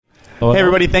Hey,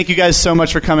 everybody. Thank you guys so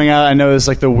much for coming out. I know this is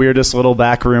like the weirdest little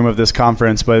back room of this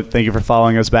conference, but thank you for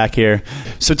following us back here.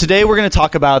 So today we're going to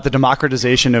talk about the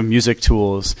democratization of music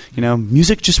tools. You know,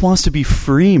 music just wants to be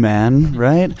free, man,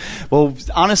 right? Well,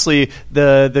 honestly,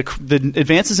 the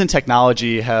advances in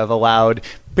technology have allowed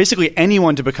basically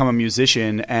anyone to become a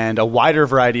musician and a wider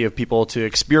variety of people to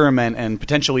experiment and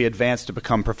potentially advance to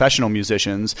become professional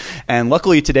musicians. And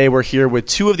luckily today we're here with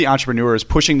two of the entrepreneurs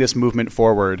pushing this movement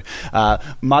forward.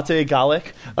 Mate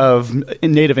Galik of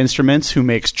Native Instruments, who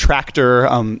makes Tractor,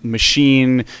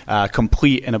 Machine,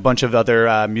 Complete, and a bunch of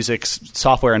other music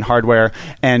software and hardware.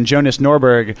 And Jonas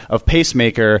Norberg of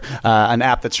Pacemaker, an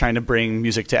app that's trying to bring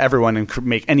music to everyone and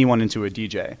make anyone into a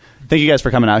DJ. Thank you guys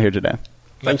for coming out here today.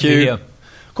 Thank you.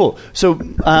 Cool. So,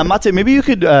 Mate, maybe you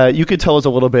could tell us a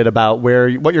little bit about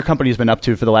what your company's been up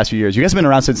to for the last few years. You guys have been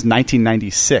around since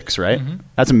 1996, right? Mm-hmm.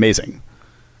 That's amazing.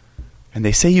 And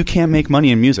they say you can't make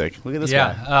money in music. Look at this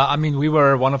guy. Yeah, I mean, we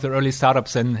were one of the early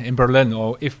startups in Berlin,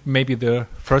 or if maybe the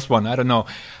first one, I don't know.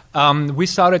 We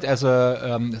started as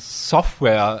a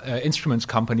software instruments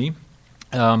company.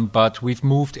 But we've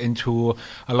moved into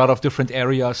a lot of different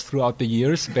areas throughout the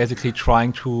years, basically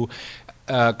trying to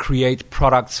create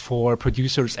products for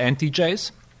producers and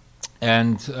DJs.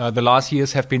 And the last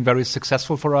years have been very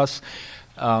successful for us.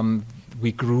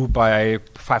 We grew by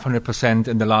 500%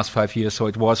 in the last 5 years, so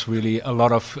it was really a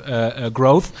lot of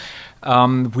growth.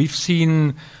 We've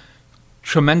seen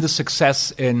tremendous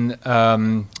success in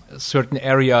certain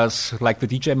areas like the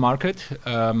DJ market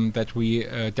that we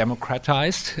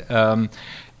democratized.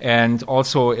 And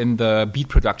also in the beat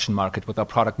production market with our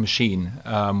product Machine,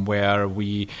 where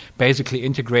we basically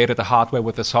integrated the hardware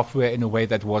with the software in a way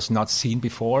that was not seen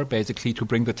before, basically to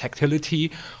bring the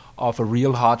tactility of a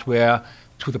real hardware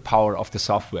to the power of the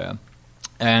software.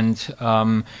 And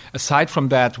aside from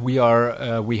that, we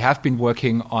have been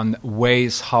working on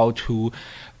ways how to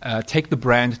take the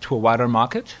brand to a wider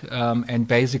market and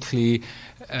basically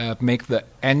make the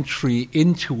entry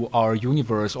into our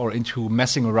universe or into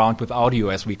messing around with audio,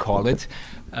 as we call it,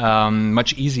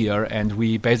 much easier. And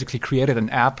we basically created an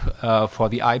app for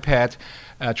the iPad,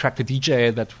 Tractor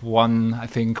DJ, that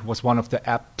was one of the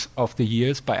apps of the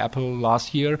years by Apple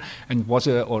last year, and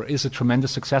is a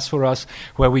tremendous success for us,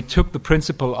 where we took the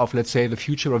principle of, let's say, the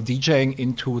future of DJing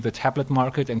into the tablet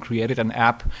market and created an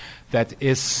app that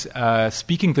is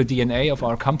speaking the DNA of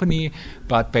our company,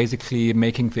 but basically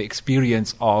making the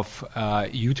experience of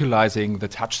utilizing the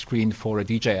touchscreen for a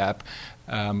DJ app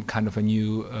kind of a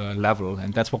new level,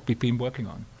 and that's what we've been working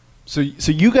on. So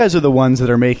you guys are the ones that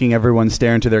are making everyone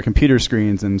stare into their computer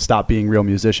screens and stop being real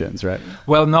musicians, right?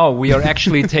 Well, no, we are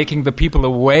actually taking the people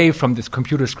away from this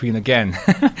computer screen again.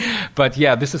 But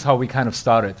yeah, this is how we kind of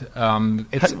started. How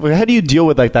do you deal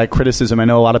with like that criticism? I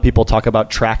know a lot of people talk about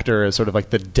Tractor as sort of like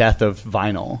the death of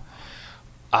vinyl.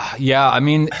 Yeah, I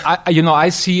mean, I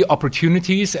see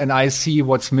opportunities and I see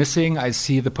what's missing. I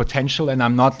see the potential, and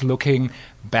I'm not looking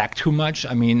back too much.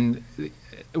 I mean,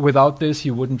 without this,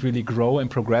 you wouldn't really grow and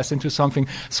progress into something.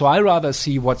 So I rather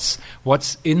see what's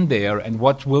in there and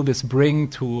what will this bring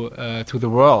to the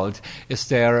world. Is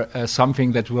there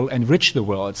something that will enrich the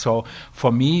world? So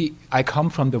for me, I come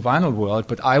from the vinyl world,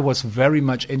 but I was very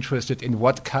much interested in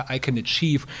what I can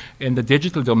achieve in the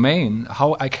digital domain,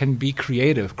 how I can be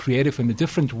creative in a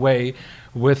different way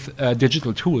with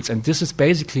digital tools. And this is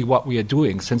basically what we are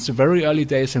doing since the very early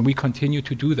days, and we continue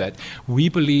to do that. We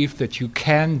believe that you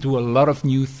can do a lot of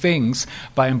new things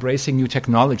by embracing new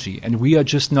technology, and we are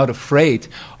just not afraid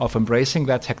of embracing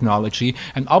that technology.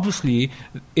 And obviously,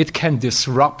 it can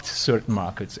disrupt certain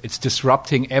markets. It's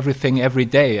disrupting everything every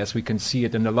day, as we can see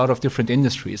it in a lot of different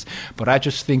industries. But I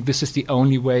just think this is the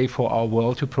only way for our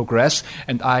world to progress,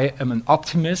 and I am an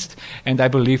optimist, and I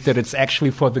believe that it's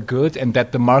actually for the good and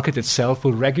that the market itself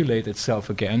will regulate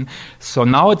itself again. So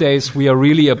nowadays we are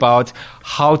really about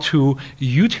how to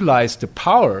utilize the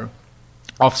power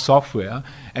of software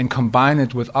and combine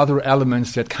it with other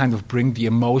elements that kind of bring the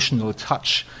emotional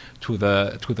touch to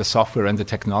the software and the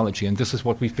technology. And this is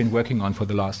what we've been working on for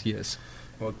the last years.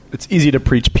 Well, it's easy to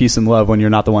preach peace and love when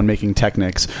you're not the one making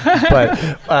Technics.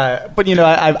 But you know,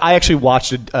 I actually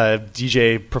watched a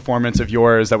DJ performance of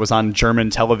yours that was on German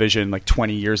television like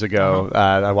 20 years ago.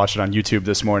 I watched it on YouTube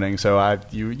this morning. So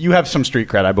you have some street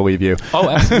cred, I believe you. Oh,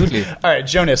 absolutely. All right,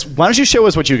 Jonas, why don't you show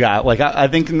us what you got? Like I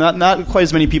think not quite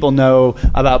as many people know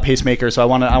about Pacemaker, so I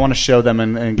want to show them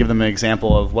and give them an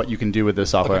example of what you can do with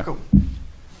this software. Okay, cool.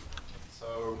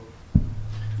 So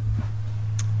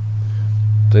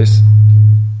this.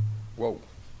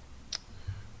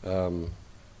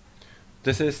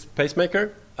 This is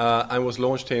Pacemaker. I was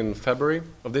launched in February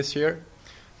of this year.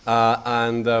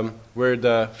 and we're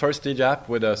the first DJ app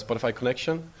with a Spotify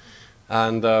connection.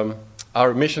 And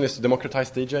our mission is to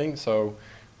democratize DJing, so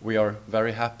we are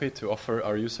very happy to offer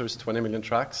our users 20 million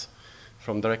tracks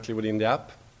from directly within the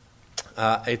app.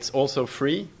 It's also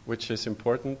free, which is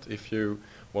important if you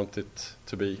want it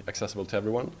to be accessible to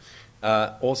everyone.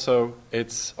 Also,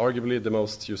 it's arguably the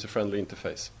most user-friendly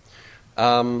interface.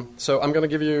 So I'm going to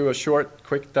give you a short,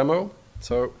 quick demo.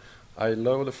 So I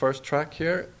load the first track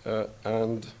here,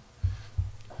 and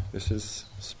this is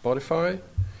Spotify.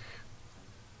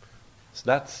 So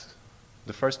that's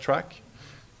the first track.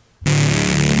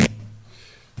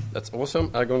 That's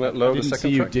awesome. I'm going to load the second track. I didn't see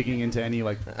you digging into any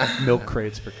milk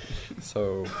crates.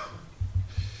 So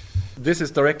this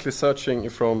is directly searching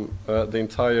from the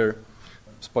entire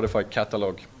Spotify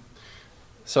catalog.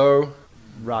 So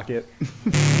rocket.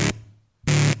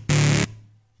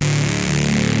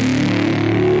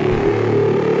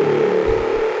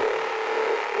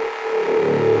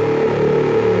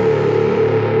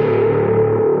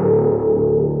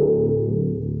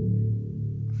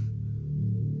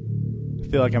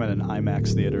 I feel like I'm in an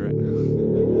IMAX theater right now.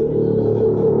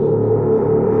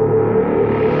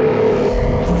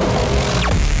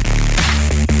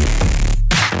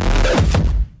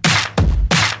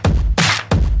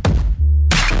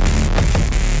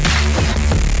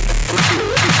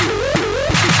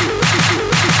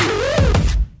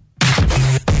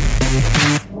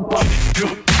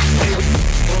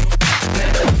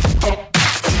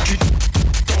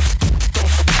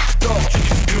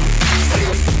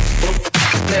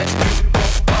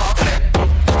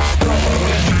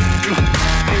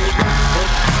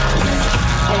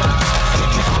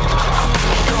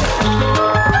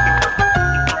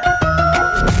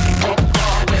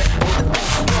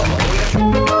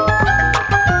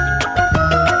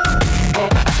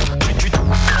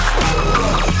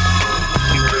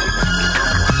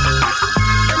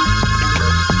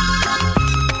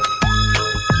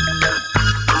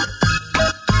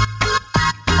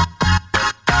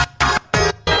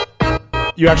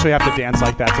 You actually have to dance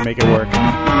like that to make it work.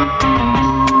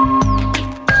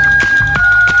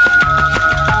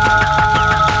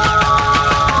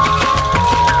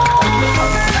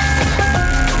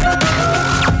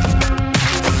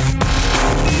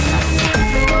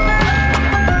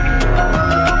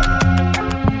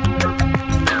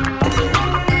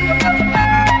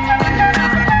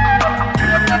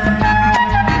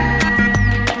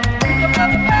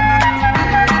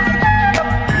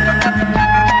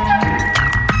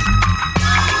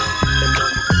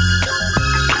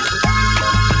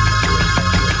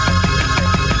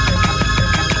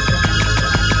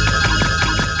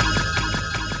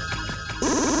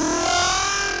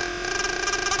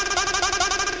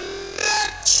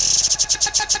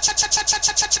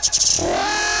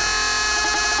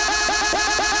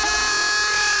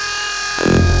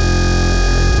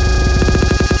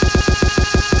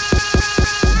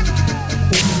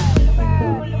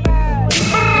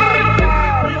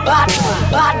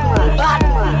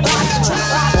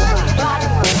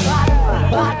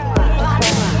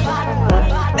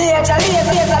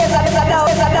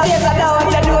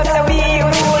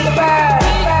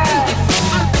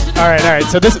 All right.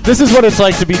 So this is what it's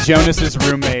like to be Jonas's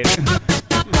roommate. You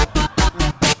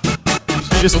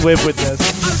just live with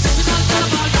this.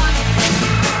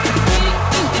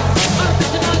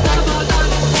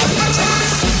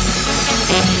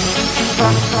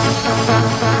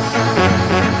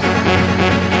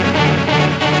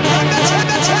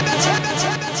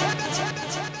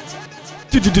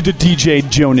 DJ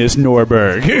Jonas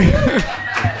Norberg.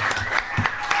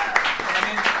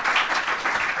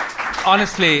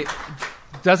 Honestly,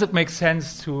 does it make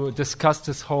sense to discuss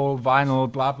this whole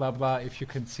vinyl blah blah blah if you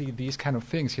can see these kind of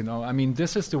things, you know? I mean,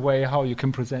 this is the way how you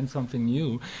can present something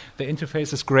new. The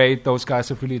interface is great. Those guys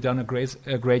have really done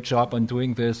a great job on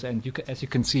doing this, and as you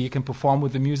can see, you can perform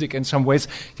with the music in some ways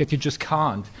that you just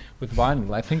can't with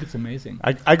vinyl. I think it's amazing.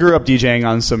 I grew up DJing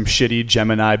on some shitty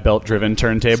Gemini belt-driven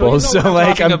turntables, so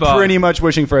I'm pretty much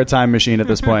wishing for a time machine at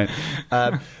this point.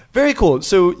 Very cool.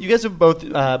 So you guys have both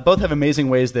have amazing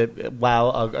ways that allow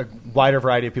a wider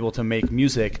variety of people to make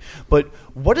music. But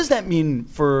what does that mean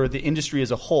for the industry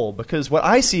as a whole? Because what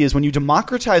I see is when you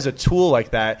democratize a tool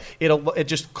like that, it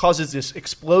just causes this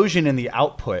explosion in the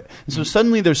output. And so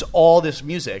suddenly there's all this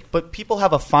music, but people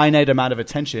have a finite amount of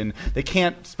attention. They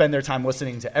can't spend their time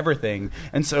listening to everything.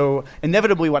 And so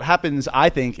inevitably what happens, I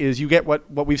think, is you get what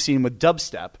we've seen with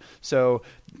dubstep. So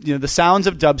the sounds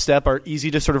of dubstep are easy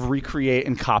to sort of recreate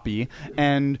and copy,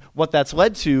 and what that's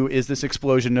led to is this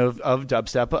explosion of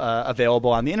dubstep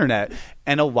available on the internet,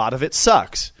 and a lot of it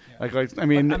sucks. I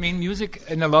mean, music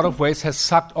in a lot of ways has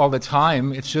sucked all the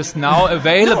time. It's just now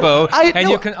available,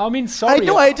 you can. I mean, sorry.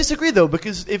 I disagree though,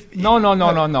 because if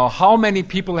no. How many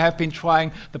people have been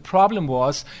trying? The problem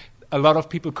was, a lot of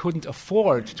people couldn't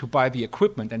afford to buy the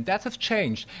equipment, and that has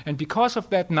changed. And because of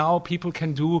that, now people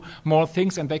can do more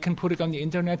things and they can put it on the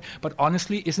internet. But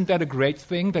honestly, isn't that a great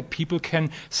thing that people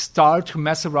can start to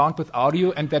mess around with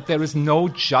audio and that there is no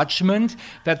judgment,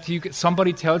 that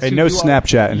somebody tells you no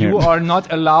Snapchat in here. You are not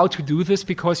allowed to do this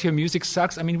because your music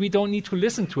sucks? I mean, we don't need to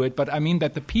listen to it, but I mean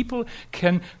that the people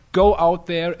can go out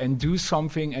there and do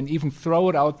something and even throw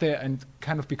it out there and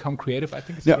kind of become creative. I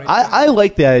think it's great. I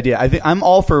like the idea. I'm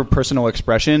all for personal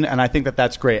expression, and I think that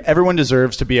that's great. Everyone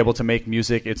deserves to be able to make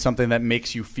music. It's something that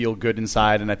makes you feel good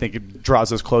inside, and I think it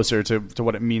draws us closer to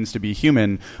what it means to be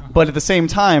human. But at the same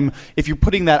time, if you're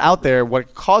putting that out there, what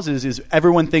it causes is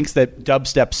everyone thinks that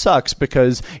dubstep sucks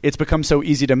because it's become so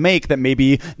easy to make that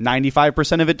maybe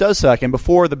 95% of it does suck. And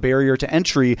before, the barrier to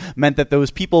entry meant that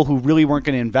those people who really weren't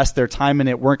going to invest their time in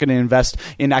it, weren't going to invest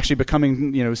in actually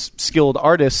becoming, skilled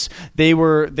artists, they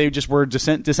just were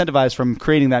disincentivized from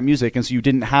creating that music, and so you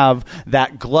didn't have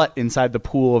that glut inside the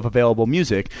pool of available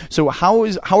music. So how are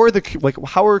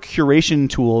curation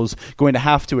tools going to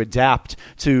have to adapt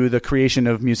to the creation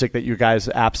of music that you guys'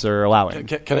 apps are allowing?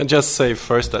 Can I just say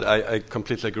first that I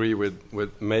completely agree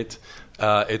with Mate.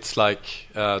 It's like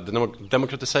the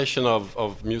democratization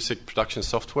of music production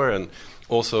software and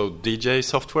also DJ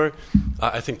software.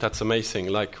 I think that's amazing.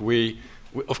 Like we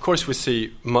of course, we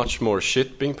see much more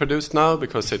shit being produced now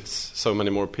because it's so many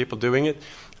more people doing it,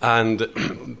 and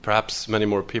perhaps many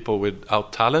more people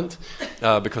without talent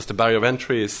because the barrier of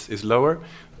entry is lower.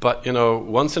 But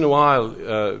once in a while,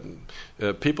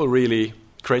 people really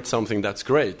create something that's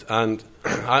great. And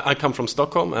I come from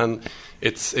Stockholm, and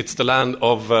it's the land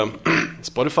of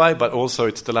Spotify, but also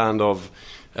it's the land of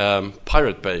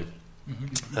Pirate Bay.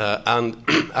 Mm-hmm. And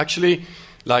actually,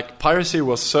 like, piracy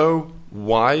was so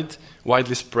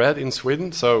widely spread in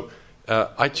Sweden, so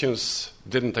iTunes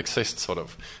didn't exist, sort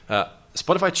of.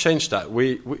 Spotify changed that.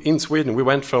 We in Sweden, we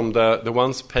went from the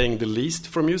ones paying the least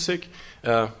for music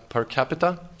per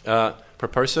capita, per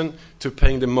person, to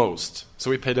paying the most. So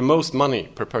we pay the most money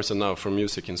per person now for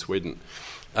music in Sweden.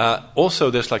 Also,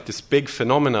 there's like this big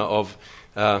phenomena of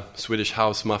Swedish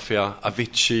House Mafia,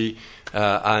 Avicii,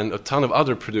 and a ton of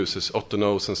other producers, Otto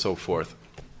Knows and so forth.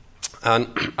 And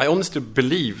I honestly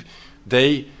believe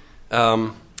they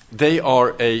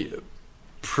are a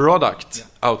product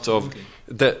out of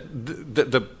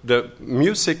the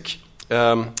music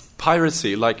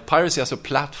piracy, like piracy as a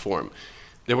platform.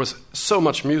 There was so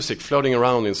much music floating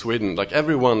around in Sweden, like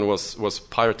everyone was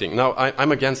pirating. Now,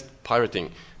 I'm against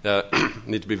pirating,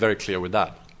 need to be very clear with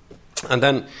that. And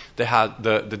then they had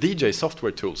the DJ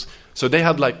software tools. So they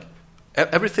had like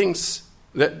everything's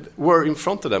that were in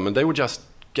front of them, and they were just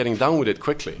getting down with it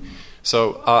quickly.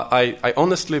 So I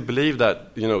honestly believe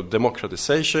that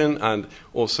democratization and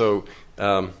also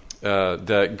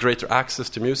the greater access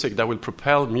to music, that will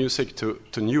propel music to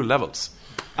new levels.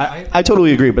 I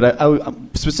totally agree, but I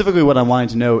specifically what I'm wanting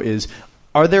to know is,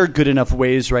 are there good enough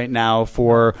ways right now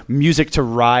for music to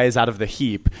rise out of the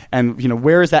heap? And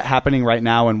where is that happening right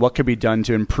now, and what could be done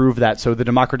to improve that so the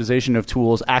democratization of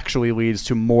tools actually leads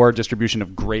to more distribution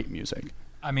of great music?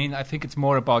 I mean, I think it's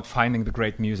more about finding the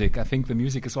great music. I think the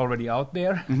music is already out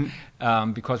there,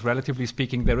 because relatively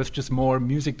speaking, there is just more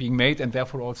music being made, and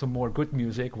therefore also more good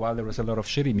music, while there is a lot of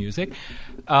shitty music.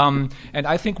 And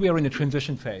I think we are in a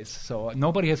transition phase. So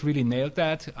nobody has really nailed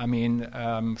that. I mean,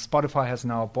 Spotify has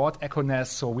now bought Echo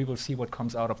Nest, so we will see what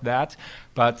comes out of that.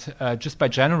 But just by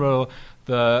general,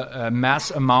 the mass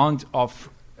amount of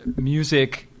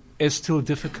music is still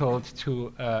difficult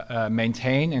to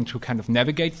maintain and to kind of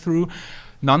navigate through.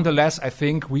 Nonetheless, I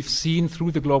think we've seen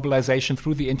through the globalization,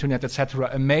 through the internet, etc.,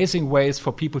 amazing ways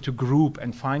for people to group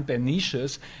and find their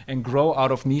niches and grow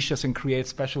out of niches and create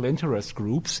special interest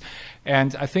groups.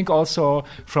 And I think also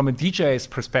from a DJ's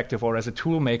perspective, or as a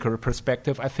tool maker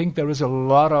perspective, I think there is a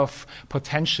lot of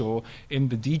potential in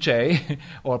the DJ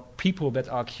or people that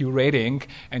are curating,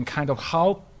 and kind of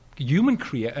how human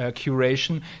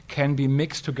curation can be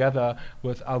mixed together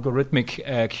with algorithmic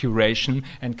curation,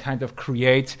 and kind of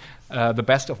create the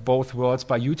best of both worlds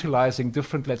by utilizing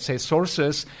different, let's say,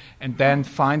 sources, and then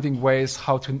finding ways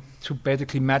how to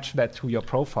basically match that to your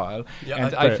profile. Yeah,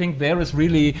 and I think there is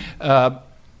really,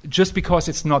 just because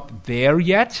it's not there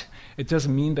yet, it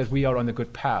doesn't mean that we are on a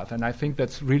good path. And I think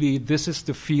that's really, this is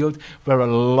the field where a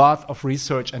lot of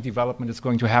research and development is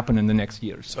going to happen in the next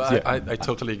years. So I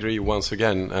totally agree once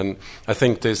again. And I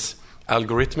think this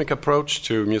algorithmic approach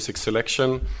to music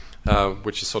selection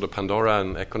which is sort of Pandora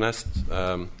and Econest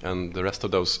and the rest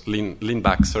of those lean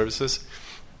back services,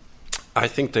 I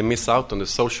think they miss out on the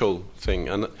social thing.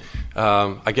 And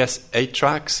I guess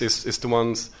 8-Tracks is the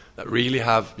ones that really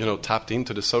have tapped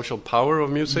into the social power of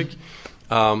music.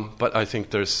 But I think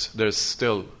there's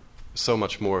still so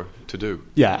much more to do.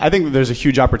 Yeah, I think there's a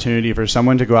huge opportunity for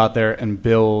someone to go out there and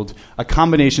build a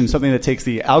combination, something that takes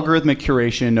the algorithmic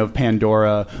curation of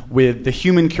Pandora with the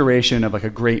human curation of like a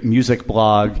great music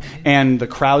blog and the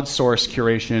crowdsourced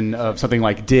curation of something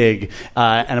like Dig,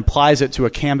 and applies it to a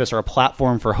canvas or a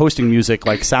platform for hosting music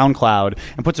like SoundCloud,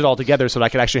 and puts it all together so that I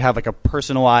could actually have like a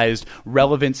personalized,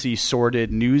 relevancy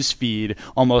sorted news feed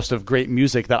almost of great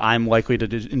music that I'm likely to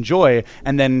enjoy,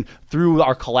 and then through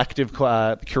our collective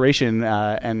curation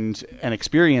and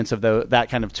experience of that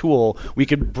kind of tool, we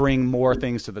could bring more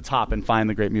things to the top and find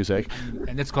the great music.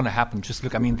 And it's going to happen. Just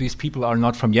look, I mean, these people are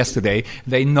not from yesterday.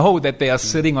 They know that they are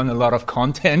sitting on a lot of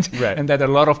content, right, and that a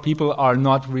lot of people are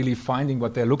not really finding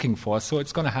what they're looking for. So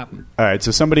it's going to happen. All right,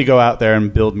 so somebody go out there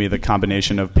and build me the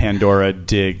combination of Pandora,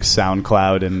 Dig,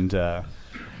 SoundCloud, and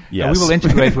yes. And we will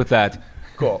integrate with that.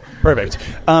 Cool. Perfect.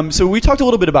 So we talked a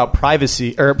little bit about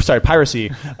piracy.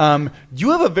 You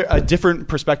have a different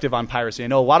perspective on piracy. I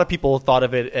know a lot of people thought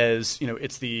of it as,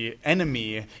 it's the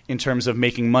enemy in terms of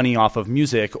making money off of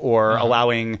music or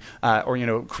allowing,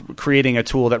 creating a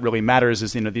tool that really matters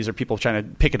is, these are people trying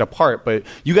to pick it apart. But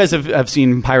you guys have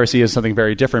seen piracy as something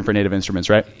very different for Native Instruments,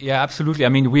 right? Yeah, absolutely. I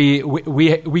mean,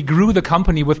 we grew the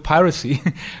company with piracy.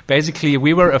 Basically,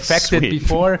 we were affected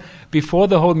before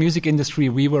the whole music industry.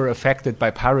 We were affected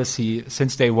by piracy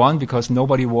since day one because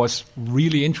nobody was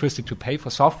really interested to pay for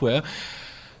software.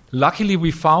 Luckily,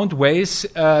 we found ways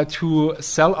to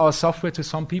sell our software to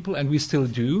some people, and we still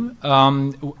do.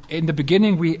 In the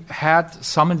beginning, we had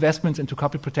some investments into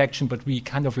copy protection, but we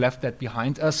kind of left that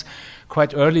behind us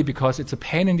quite early because it's a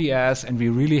pain in the ass, and we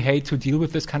really hate to deal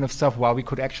with this kind of stuff while we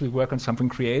could actually work on something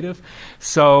creative.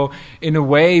 So, in a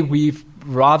way, we've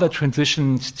rather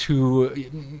transitioned to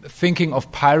thinking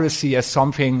of piracy as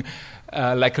something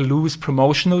like a loose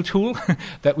promotional tool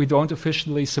that we don't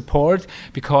officially support,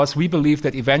 because we believe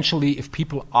that eventually if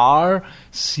people are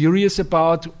serious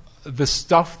about the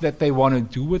stuff that they want to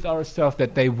do with our stuff,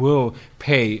 that they will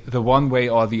pay the one way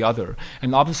or the other.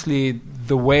 And obviously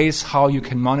the ways how you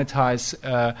can monetize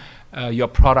your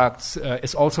products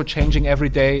is also changing every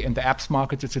day. In the apps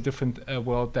market, it's a different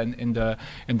world than in the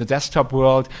desktop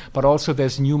world. But also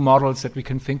there's new models that we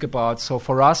can think about. So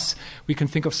for us, we can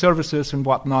think of services and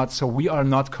whatnot. So we are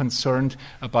not concerned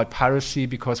about piracy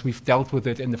because we've dealt with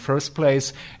it in the first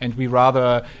place, and we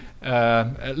rather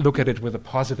look at it with a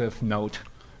positive note.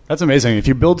 That's amazing. If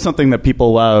you build something that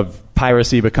people love,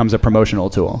 piracy becomes a promotional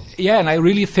tool. Yeah, and I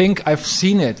really think I've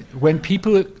seen it. When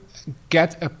people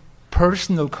get a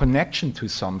personal connection to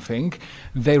something,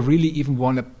 they really even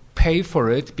want to pay for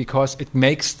it because it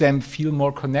makes them feel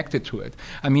more connected to it.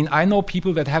 I mean, I know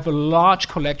people that have a large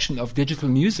collection of digital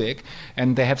music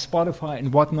and they have Spotify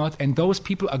and whatnot, and those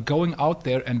people are going out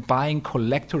there and buying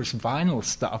collector's vinyl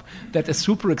stuff that is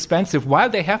super expensive while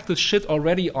they have this shit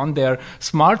already on their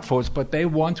smartphones, but they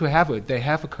want to have it. They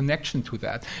have a connection to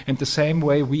that. And the same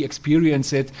way we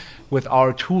experience it with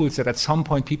our tools, that at some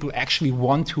point people actually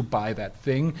want to buy that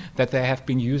thing that they have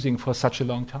been using for such a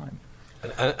long time.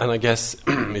 And I guess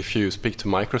if you speak to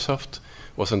Microsoft,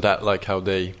 wasn't that like how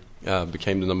they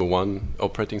became the number one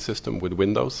operating system with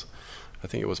Windows? I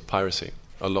think it was piracy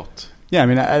a lot. Yeah, I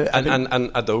mean,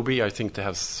 and Adobe, I think they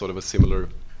have sort of a similar.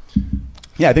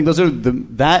 Yeah, I think those are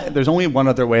there's only one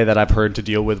other way that I've heard to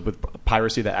deal with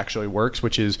piracy that actually works,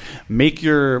 which is make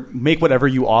whatever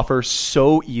you offer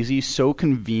so easy, so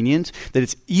convenient that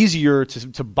it's easier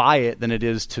to buy it than it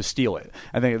is to steal it.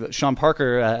 I think Sean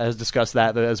Parker has discussed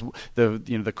that as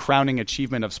the crowning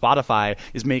achievement of Spotify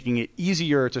is making it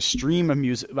easier to stream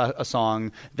a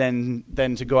song than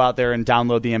to go out there and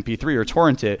download the MP3 or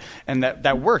torrent it, and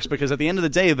that works because at the end of the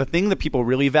day, the thing that people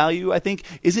really value, I think,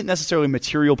 isn't necessarily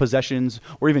material possessions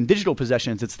or even digital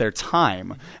possessions, it's their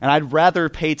time. And I'd rather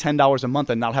pay $10 a month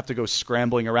and not have to go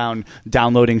scrambling around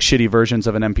downloading shitty versions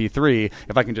of an MP3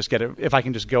 if I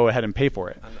can just go ahead and pay for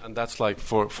it. And that's like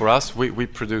for us, we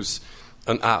produce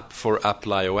an app for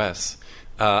Apple iOS,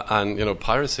 and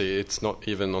piracy, it's not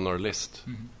even on our list.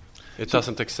 Mm-hmm. It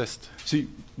doesn't exist. So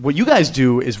what you guys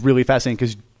do is really fascinating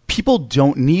because people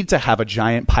don't need to have a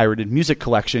giant pirated music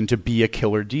collection to be a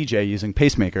killer DJ using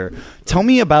Pacemaker. Tell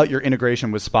me about your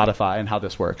integration with Spotify and how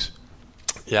this works.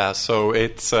 Yeah, so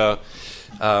it's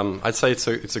I'd say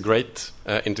it's a great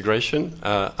integration,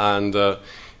 and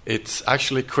it's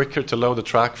actually quicker to load a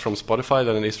track from Spotify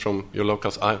than it is from your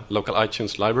local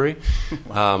iTunes library.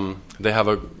 They have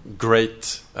a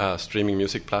great streaming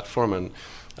music platform, and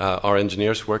our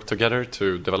engineers work together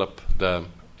to develop the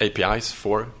APIs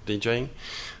for DJing.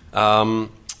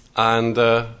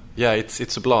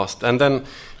 It's a blast. And then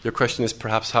your question is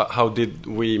perhaps how did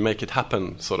we make it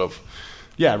happen, sort of?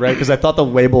 Yeah, right, because I thought the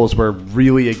labels were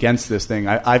really against this thing.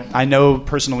 I know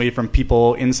personally from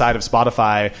people inside of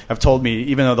Spotify have told me,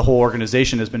 even though the whole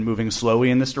organization has been moving slowly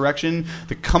in this direction,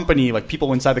 the company, like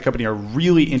people inside the company, are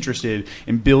really interested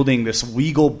in building this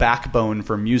legal backbone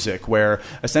for music where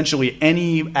essentially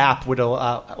any app would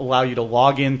allow you to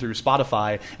log in through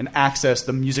Spotify and access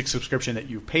the music subscription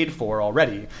that you've paid for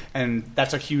already. And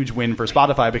that's a huge win for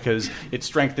Spotify because it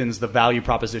strengthens the value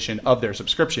proposition of their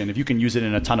subscription. If you can use it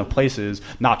in a ton of places,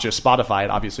 not just Spotify, it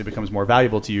obviously becomes more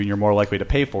valuable to you and you're more likely to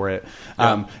pay for it.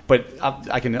 Yeah. But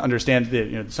I can understand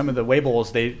that some of the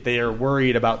labels, they are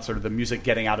worried about sort of the music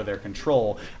getting out of their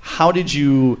control. How the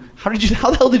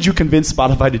hell did you convince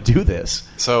Spotify to do this?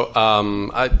 So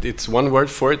it's one word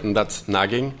for it, and that's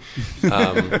nagging.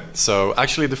 So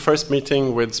actually the first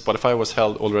meeting with Spotify was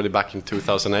held already back in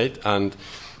 2008, and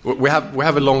we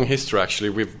have a long history, actually.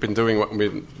 We've been doing what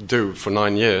we do for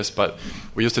 9 years, but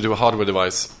we used to do a hardware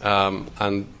device,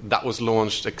 and that was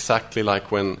launched exactly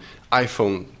like when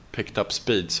iPhone picked up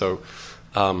speed. So,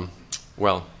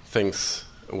 things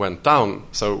went down.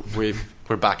 So we're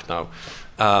back now,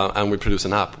 and we produce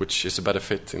an app which is a better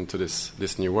fit into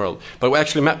this new world. But we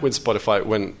actually met with Spotify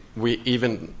when we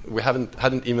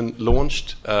hadn't even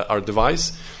launched our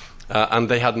device, and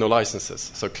they had no licenses.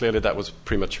 So clearly that was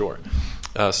premature.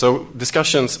 So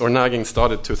discussions or nagging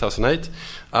started 2008,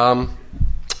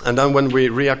 and then when we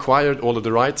reacquired all of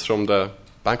the rights from the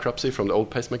bankruptcy from the old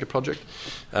Pacemaker project,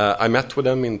 I met with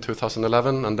them in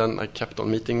 2011, and then I kept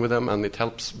on meeting with them, and it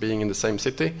helps being in the same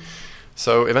city.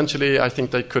 So eventually I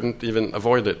think they couldn't even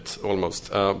avoid it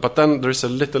almost. But then there's a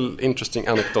little interesting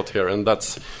anecdote here, and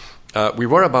that's we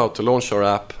were about to launch our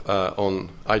app on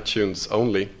iTunes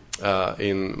only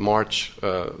in March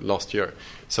last year.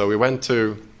 So we went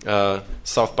to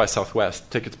South by Southwest,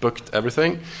 tickets booked,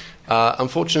 everything.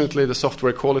 Unfortunately, the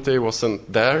software quality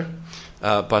wasn't there,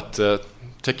 but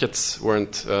tickets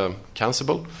weren't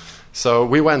cancelable. So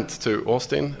we went to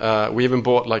Austin. We even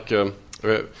bought like a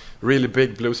really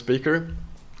big blue speaker.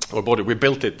 We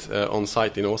built it on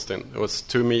site in Austin. It was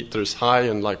 2 meters high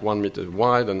and like 1 meter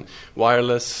wide and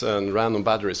wireless and ran on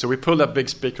batteries. So we pulled that big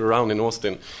speaker around in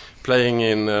Austin, playing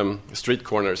in street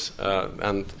corners,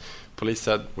 and police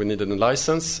said we needed a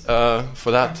license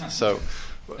for that. So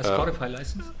a Spotify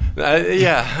license?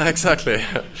 Yeah, exactly.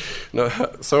 No,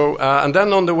 so and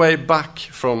then on the way back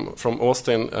from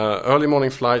Austin, early morning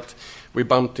flight, we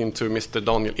bumped into Mr.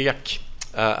 Daniel Ek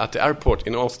at the airport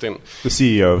in Austin. The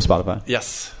CEO of Spotify.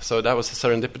 Yes. So that was a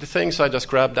serendipity thing. So I just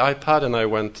grabbed the iPad and I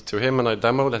went to him and I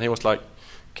demoed, and he was like,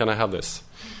 "Can I have this?"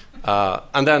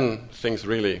 And then things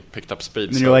really picked up speed.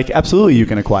 And you're like, absolutely, you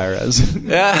can acquire us.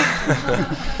 Yeah.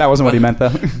 That wasn't what he meant,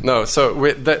 though. No, so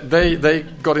they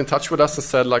got in touch with us and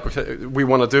said, like, we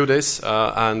want to do this,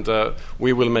 and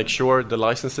we will make sure the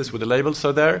licenses with the labels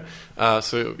are there.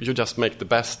 So you just make the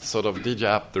best sort of DJ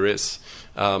app there is,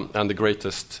 and the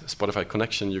greatest Spotify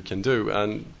connection you can do.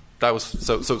 And that was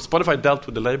so Spotify dealt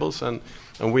with the labels, and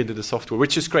we did the software,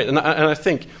 which is great. And I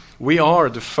think we are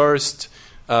the first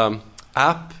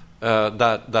app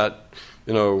that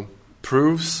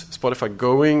proves Spotify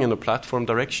going in a platform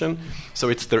direction. So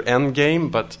it's their end game,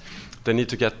 but they need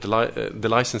to get the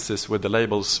licenses with the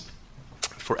labels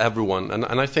for everyone. And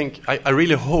I think I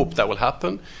really hope that will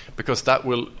happen, because that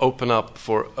will open up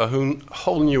for a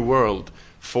whole new world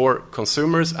for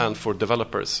consumers and for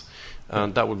developers.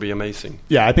 And that would be amazing.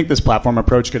 Yeah, I think this platform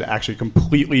approach could actually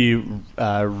completely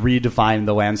redefine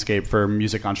the landscape for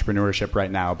music entrepreneurship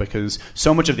right now, because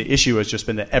so much of the issue has just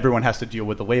been that everyone has to deal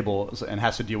with the labels and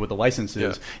has to deal with the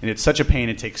licenses. Yeah. And it's such a pain.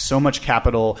 It takes so much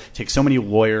capital, takes so many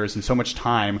lawyers and so much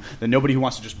time that nobody who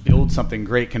wants to just build something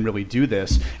great can really do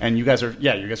this. And you guys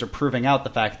are proving out the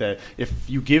fact that if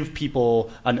you give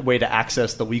people a way to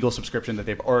access the legal subscription that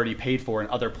they've already paid for in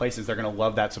other places, they're going to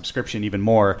love that subscription even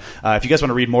more. If you guys want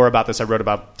to read more about this, I wrote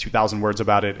about 2,000 words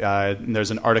about it.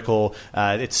 There's an article.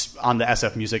 It's on the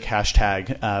SF Music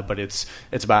hashtag, but it's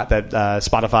about that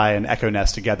Spotify and Echo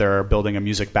Nest together are building a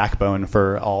music backbone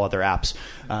for all other apps.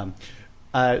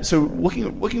 So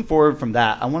looking forward from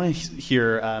that, I want to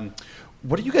hear.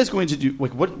 What are you guys going to do?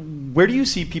 Like, where do you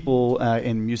see people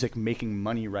in music making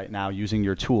money right now using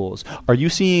your tools? Are you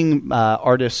seeing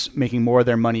artists making more of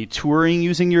their money touring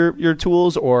using your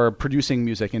tools, or producing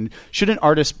music? And shouldn't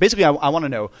artists? Basically, I want to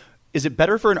know. is it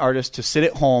better for an artist to sit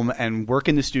at home and work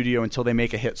in the studio until they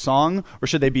make a hit song, or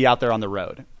should they be out there on the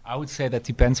road? I would say that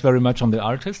depends very much on the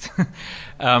artist.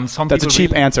 That's a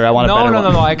cheap answer. I want a better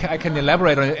one. No. I can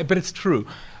elaborate on it, but it's true.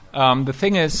 The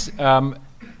thing is,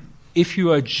 if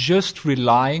you are just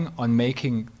relying on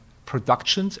making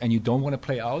productions and you don't want to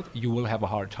play out, you will have a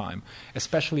hard time,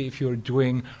 especially if you're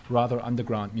doing rather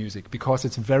underground music, because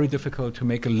it's very difficult to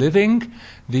make a living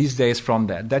these days from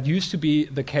that. That used to be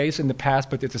the case in the past,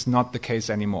 but it is not the case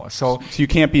anymore. So you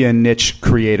can't be a niche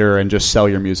creator and just sell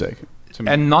your music.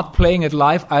 And not playing it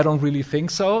live, I don't really think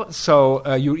so.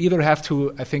 So you either have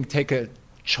to, I think, take a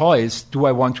choice. Do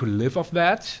I want to live off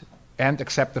that and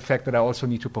accept the fact that I also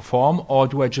need to perform, or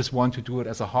do I just want to do it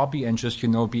as a hobby and just,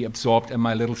 be absorbed in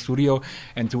my little studio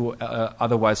and do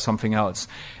otherwise something else?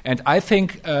 And I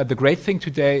think the great thing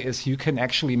today is you can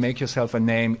actually make yourself a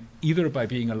name either by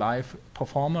being a live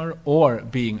performer or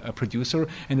being a producer,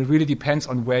 and it really depends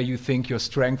on where you think your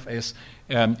strength is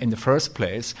in the first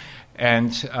place.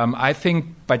 And I think,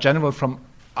 by general, from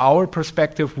our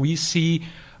perspective, we see,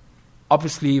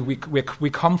 obviously, we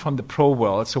come from the pro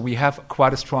world, so we have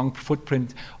quite a strong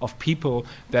footprint of people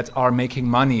that are making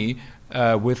money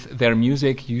with their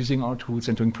music, using our tools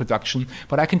and doing production.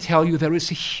 But I can tell you there is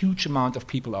a huge amount of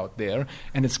people out there,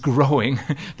 and it's growing,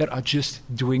 that are just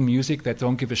doing music, that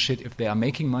don't give a shit if they are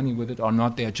making money with it or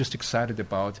not. They are just excited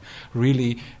about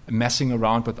really messing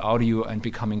around with audio and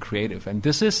becoming creative. And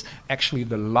this is actually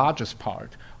the largest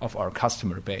part of our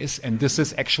customer base, and this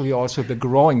is actually also the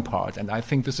growing part. And I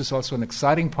think this is also an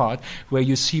exciting part where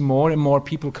you see more and more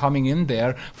people coming in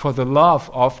there for the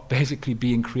love of basically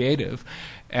being creative.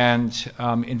 And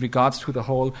in regards to the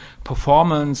whole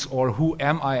performance, or who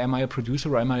am I a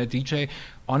producer or am I a DJ?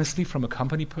 Honestly, from a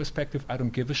company perspective, I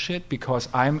don't give a shit, because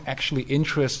I'm actually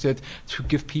interested to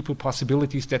give people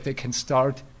possibilities that they can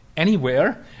start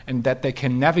anywhere and that they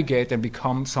can navigate and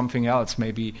become something else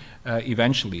maybe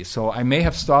eventually. So I may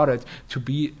have started to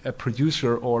be a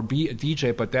producer or be a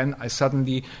DJ, but then I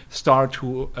suddenly start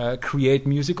to create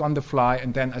music on the fly,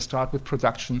 and then I start with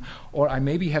production. Or I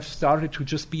maybe have started to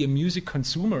just be a music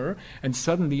consumer, and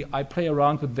suddenly I play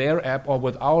around with their app or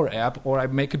with our app, or I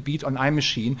make a beat on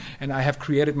iMachine and I have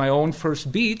created my own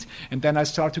first beat, and then I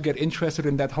start to get interested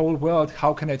in that whole world.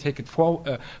 How can I take it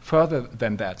further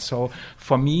than that? So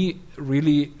for me,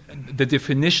 really, the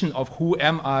definition of who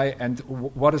am I and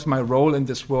what is my role in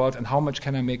this world and how much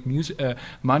can I make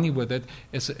money with it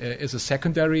is a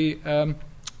secondary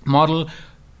model.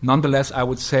 Nonetheless, I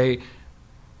would say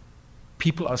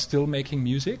people are still making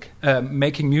music and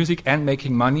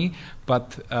making money,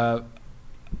 but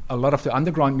a lot of the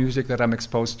underground music that I'm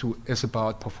exposed to is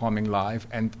about performing live,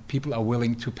 and people are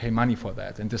willing to pay money for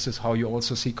that. And this is how you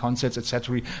also see concerts,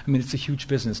 etc. I mean, it's a huge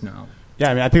business now.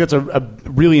 Yeah, I think that's a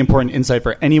really important insight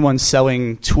for anyone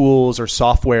selling tools or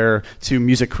software to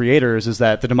music creators, is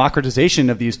that the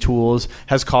democratization of these tools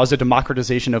has caused a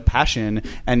democratization of passion,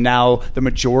 and now the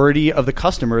majority of the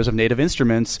customers of Native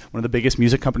Instruments, one of the biggest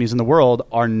music companies in the world,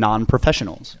 are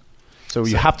non-professionals. So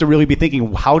you have to really be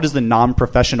thinking, how does the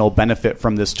non-professional benefit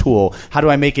from this tool? How do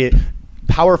I make it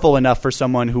powerful enough for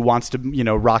someone who wants to,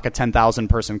 rock a 10,000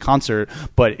 person concert,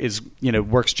 but is,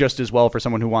 works just as well for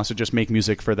someone who wants to just make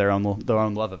music for their own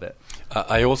love of it?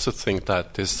 I also think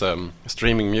that this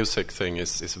streaming music thing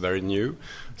is very new.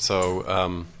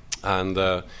 So,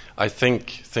 I think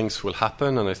things will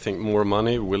happen, and I think more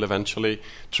money will eventually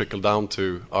trickle down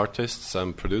to artists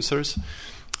and producers.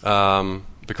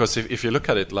 Because if you look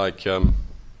at it, like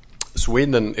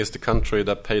Sweden is the country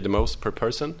that paid the most per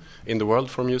person in the world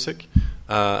for music,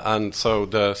 and so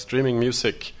the streaming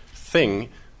music thing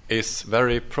is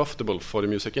very profitable for the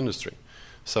music industry.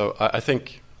 So I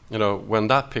think when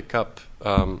that pick up,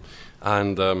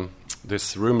 and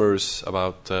these rumors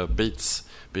about Beats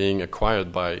being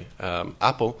acquired by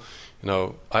Apple,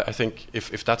 I think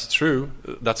if that's true,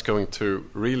 that's going to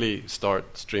really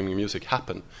start streaming music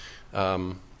happen.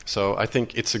 So I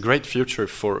think it's a great future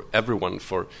for everyone,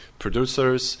 for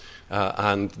producers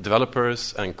and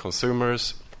developers and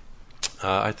consumers.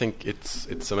 I think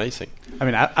it's amazing. I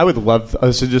mean, I would love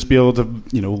us to just be able to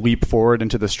leap forward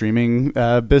into the streaming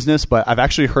business, but I've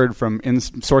actually heard from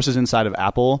sources inside of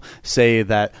Apple say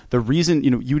that the reason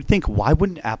you would think, why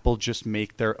wouldn't Apple just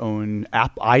make their own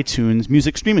iTunes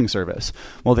music streaming service?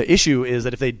 Well, the issue is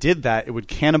that if they did that, it would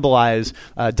cannibalize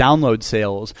download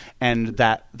sales, and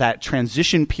that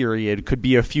transition period could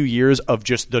be a few years of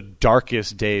just the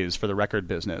darkest days for the record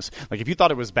business. Like, if you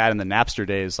thought it was bad in the Napster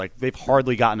days, like, they've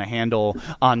hardly gotten a handle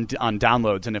Apple on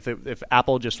downloads, and if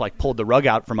Apple just like pulled the rug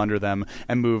out from under them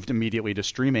and moved immediately to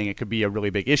streaming, it could be a really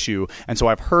big issue. And so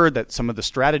I've heard that some of the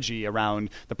strategy around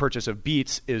the purchase of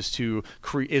Beats is to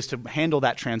handle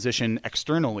that transition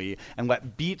externally and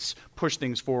let Beats push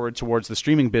things forward towards the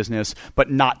streaming business,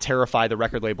 but not terrify the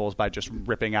record labels by just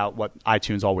ripping out what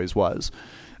iTunes always was.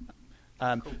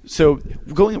 So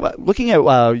looking at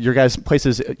your guys'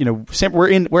 places,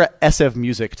 we're at SF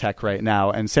Music Tech right now,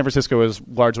 and San Francisco is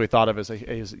largely thought of as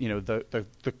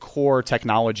the core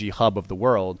technology hub of the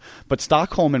world. But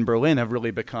Stockholm and Berlin have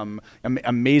really become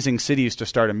amazing cities to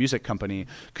start a music company.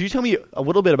 Could you tell me a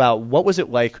little bit about what was it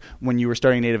like when you were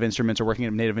starting Native Instruments or working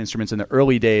at Native Instruments in the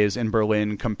early days in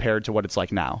Berlin compared to what it's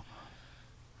like now?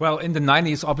 Well, in the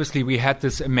 90s, obviously, we had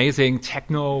this amazing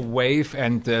techno wave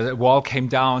and the wall came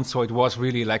down, so it was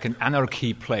really like an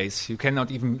anarchy place. You cannot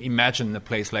even imagine a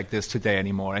place like this today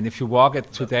anymore. And if you walk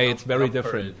it today, it's very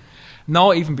different.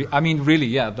 No,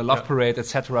 really, the Love Parade,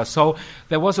 etc. So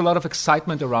there was a lot of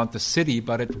excitement around the city,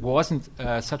 but it wasn't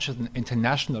such an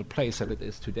international place that it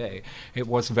is today. It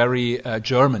was very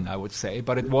German, I would say,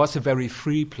 but it was a very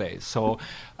free place. So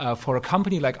for a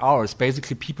company like ours,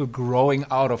 basically people growing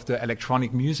out of the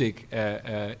electronic music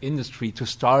industry to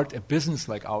start a business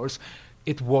like ours,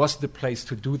 it was the place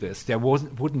to do this. There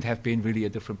wouldn't have been really a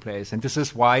different place. And this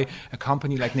is why a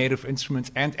company like Native Instruments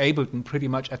and Ableton pretty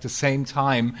much at the same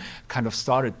time kind of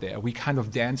started there. We kind of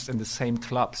danced in the same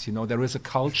clubs. There is a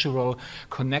cultural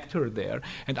connector there.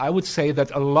 And I would say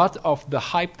that a lot of the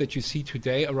hype that you see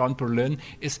today around Berlin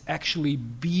is actually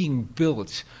being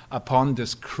built upon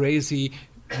this crazy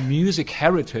music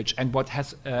heritage and what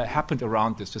has happened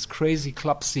around this crazy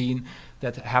club scene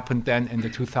that happened then in the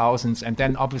 2000s, and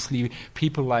then obviously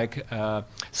people like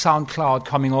SoundCloud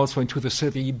coming also into the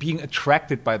city, being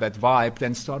attracted by that vibe,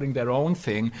 then starting their own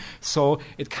thing. So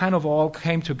it kind of all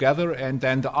came together, and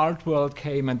then the art world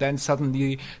came, and then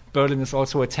suddenly Berlin is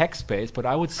also a tech space. But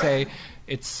I would say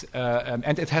it's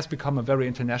and it has become a very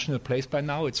international place by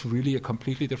now. It's really a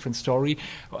completely different story.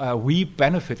 We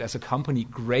benefit as a company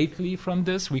greatly from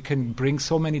this. We can bring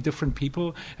so many different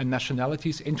people and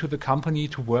nationalities into the company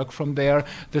to work from there.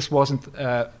 This wasn't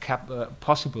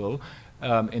possible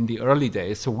in the early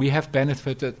days. So we have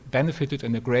benefited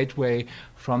in a great way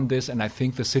from this, and I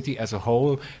think the city as a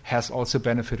whole has also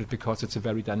benefited because it's a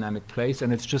very dynamic place,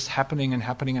 and it's just happening and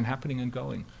happening and happening and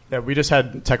going. Yeah, we just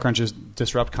had TechCrunch's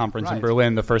Disrupt conference in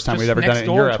Berlin, the first time we'd ever done it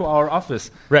in Europe. Next door to our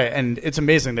office. Right, and it's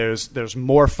amazing. There's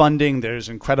more funding, there's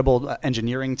incredible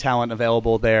engineering talent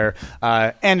available there,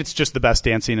 and it's just the best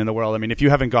dance scene in the world. I mean, if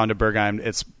you haven't gone to Bergheim,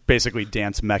 it's basically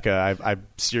dance mecca. I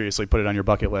seriously put it on your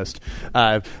bucket list.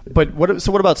 But what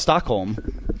about Stockholm?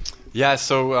 Yeah,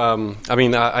 so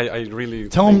I really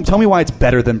tell me why it's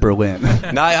better than Berlin.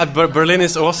 Berlin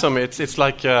is awesome. It's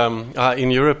like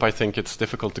in Europe, I think it's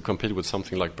difficult to compete with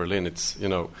something like Berlin. It's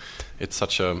it's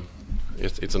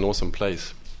an awesome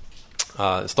place.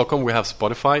 Stockholm, we have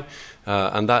Spotify,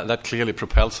 and that clearly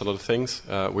propels a lot of things.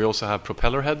 We also have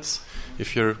Propeller Heads,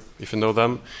 if you know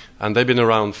them, and they've been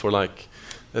around for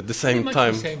at the same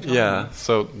time. Yeah,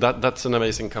 so that's an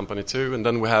amazing company too. And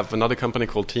then we have another company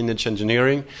called Teenage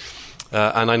Engineering.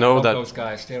 And I know that those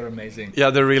guys, they're amazing.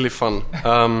 Yeah, they're really fun.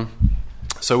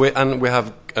 So we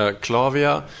have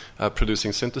Clavia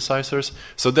producing synthesizers.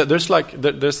 So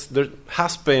there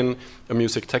has been a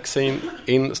music tech scene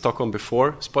in Stockholm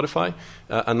before Spotify,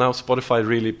 and now Spotify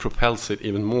really propels it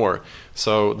even more.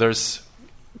 So there's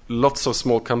lots of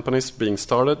small companies being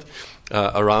started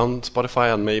around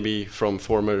Spotify, and maybe from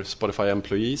former Spotify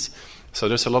employees. So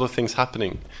there's a lot of things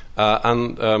happening,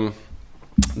 and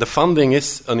the funding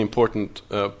is an important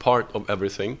part of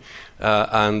everything.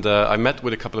 And I met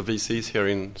with a couple of VCs here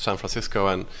in San Francisco,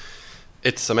 and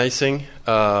it's amazing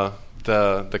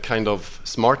the kind of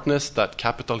smartness that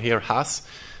capital here has.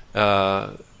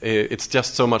 It's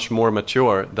just so much more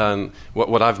mature than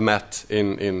what I've met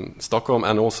in Stockholm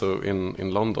and also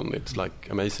in London. It's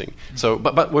amazing. So,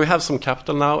 but we have some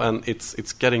capital now, and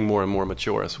it's getting more and more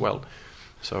mature as well.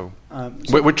 So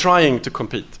we're trying to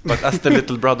compete, but as the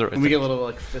little brother, we get a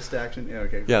little fist action. Yeah,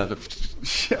 okay. Yeah.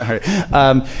 All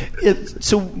right.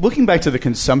 So looking back to the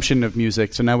consumption of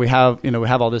music, so now we have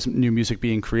all this new music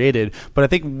being created. But I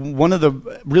think one of the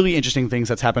really interesting things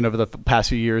that's happened over the past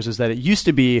few years is that it used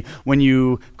to be when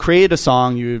you create a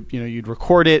song, you'd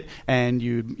record it and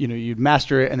you'd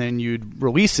master it and then you'd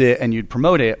release it and you'd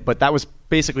promote it, but that was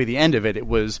basically the end of it. It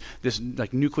was this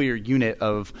like nuclear unit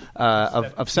of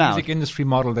sound. Music industry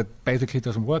model that basically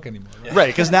doesn't work anymore. Right,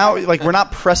 because now like we're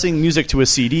not pressing music to a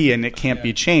CD and it can't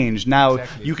be changed. Now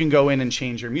Exactly. you can go in and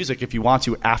change your music if you want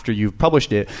to after you've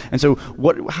published it. And so,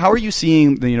 how are you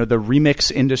seeing the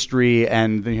remix industry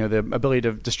and the ability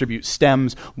to distribute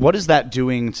stems? What is that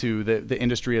doing to the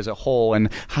industry as a whole,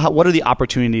 and what are the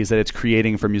opportunities that it's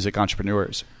creating for music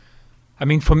entrepreneurs? I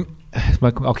mean,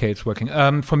 it's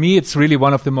working. For me, it's really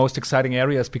one of the most exciting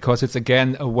areas because it's,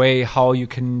 again, a way how you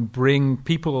can bring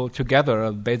people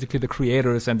together, basically the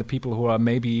creators and the people who are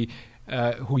maybe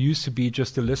who used to be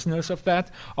just the listeners of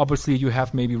that. Obviously, you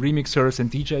have maybe remixers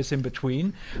and DJs in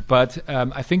between. But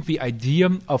I think the idea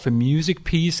of a music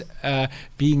piece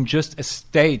being just a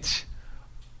state,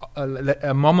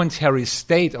 a momentary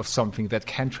state of something that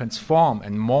can transform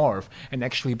and morph and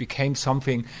actually became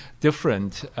something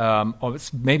different, or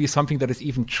it's maybe something that is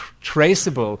even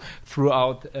traceable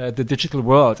throughout the digital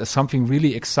world, is something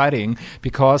really exciting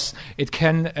because it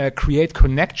can create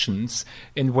connections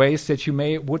in ways that you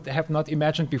would have not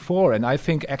imagined before, and I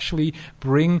think actually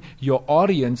bring your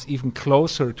audience even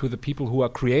closer to the people who are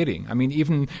creating. I mean,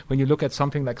 even when you look at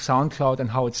something like SoundCloud and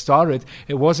how it started,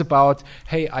 it was about,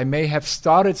 hey, I may have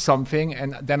started something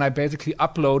and then I basically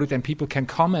upload it and people can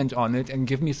comment on it and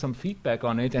give me some feedback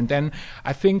on it, and then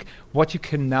I think what you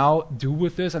can now do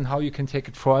with this and how you can take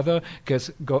it further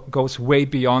goes way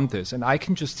beyond this. And I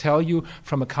can just tell you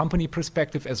from a company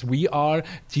perspective, as we are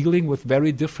dealing with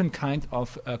very different kind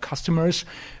of customers,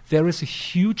 there is a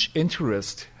huge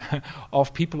interest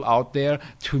of people out there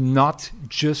to not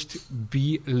just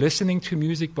be listening to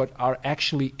music, but are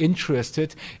actually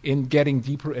interested in getting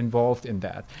deeper involved in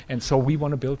that. And so we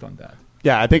want to build on that.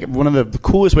 Yeah, I think one of the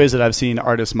coolest ways that I've seen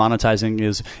artists monetizing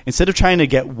is instead of trying to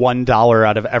get $1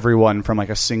 out of everyone from like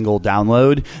a single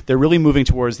download, they're really moving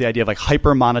towards the idea of like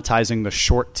hyper monetizing the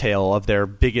short tail of their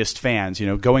biggest fans,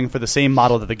 going for the same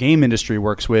model that the game industry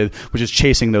works with, which is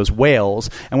chasing those whales.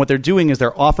 And what they're doing is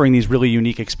they're offering these really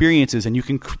unique experiences, and you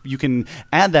can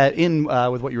add that in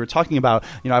with what you were talking about.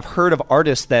 I've heard of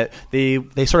artists that they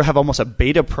sort of have almost a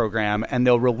beta program, and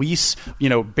they'll release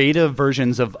beta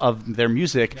versions of their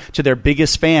music to their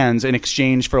biggest fans in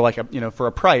exchange for like for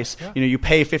a price. Yeah. You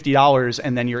pay $50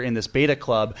 and then you're in this beta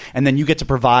club, and then you get to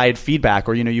provide feedback,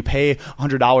 or you pay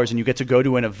 $100 and you get to go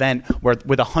to an event with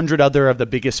 100 other of the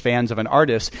biggest fans of an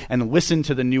artist and listen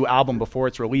to the new album before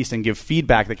it's released and give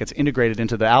feedback that gets integrated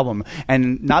into the album.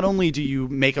 And not only do you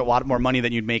make a lot more money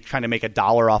than you'd make trying to make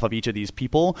 $1 off of each of these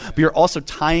people, but you're also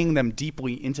tying them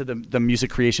deeply into the music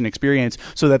creation experience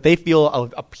so that they feel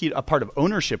a part of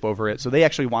ownership over it, so they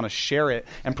actually want to share it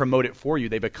and promote it for you.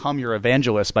 They become your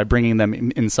evangelists by bringing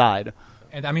them inside.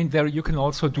 And I mean, there you can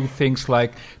also do things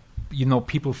like,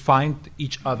 people find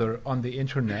each other on the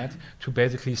internet to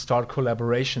basically start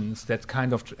collaborations that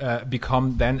kind of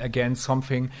become then again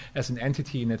something as an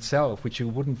entity in itself, which you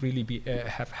wouldn't really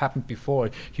have happened before.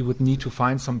 You would need to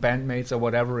find some bandmates or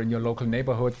whatever in your local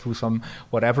neighborhood through some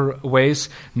whatever ways.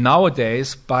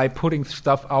 Nowadays, by putting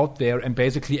stuff out there and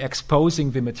basically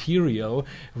exposing the material,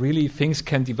 really things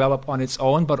can develop on its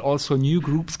own, but also new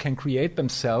groups can create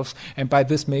themselves, and by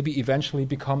this maybe eventually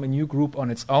become a new group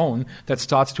on its own that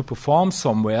starts to perform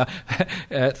somewhere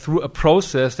through a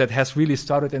process that has really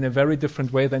started in a very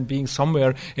different way than being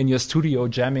somewhere in your studio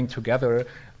jamming together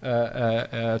to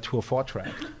a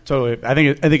 4-track. Totally. I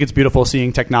think it's beautiful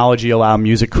seeing technology allow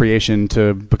music creation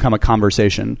to become a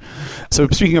conversation. So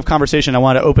speaking of conversation, I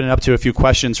want to open it up to a few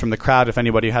questions from the crowd if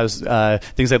anybody has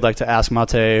things they'd like to ask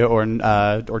Mate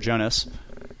or Jonas.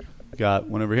 Got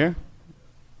one over here.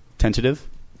 Tentative?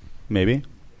 Maybe.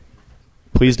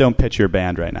 Please don't pitch your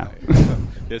band right now.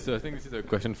 Yeah, so I think this is a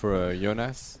question for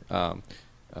Jonas.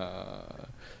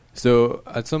 So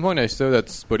at some point I saw that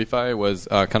Spotify was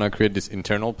kind of create this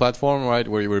internal platform, right,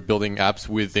 where you were building apps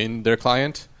within their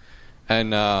client,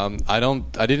 and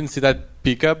I didn't see that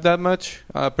pick up that much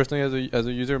personally as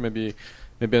a user. Maybe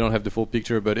I don't have the full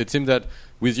picture, but it seems that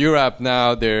with your app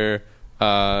now they're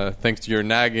thanks to your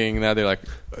nagging, now they're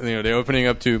they're opening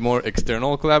up to more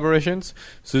external collaborations.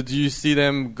 So do you see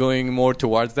them going more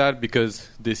towards that because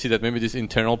they see that maybe this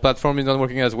internal platform is not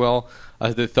working as well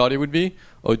as they thought it would be?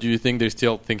 Or do you think they're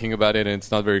still thinking about it and it's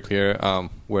not very clear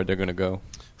where they're going to go?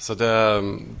 So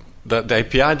the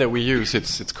API that we use,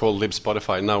 it's called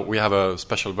libSpotify. Now we have a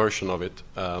special version of it.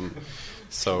 But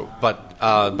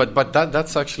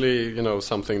that's actually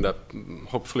something that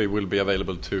hopefully will be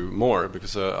available to more,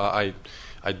 because I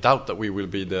doubt that we will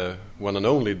be the one and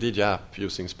only DJ app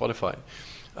using Spotify.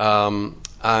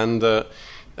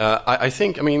 I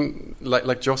think,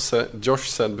 like Josh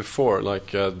said before,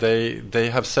 they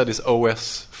have said it's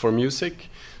OS for music.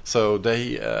 So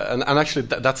they and actually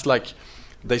that's like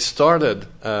they started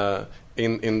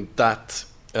in that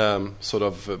sort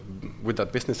of with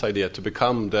that business idea to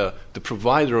become the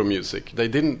provider of music. They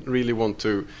didn't really want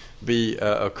to be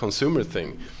a consumer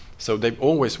thing, so they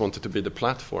always wanted to be the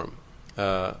platform.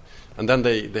 And then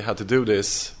they had to do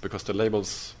this because the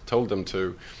labels told them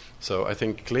to. So I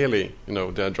think clearly,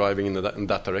 they're driving in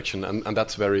that direction, and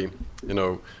that's very,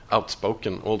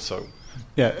 outspoken also.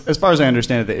 Yeah, as far as I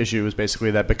understand it, the issue was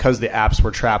basically that because the apps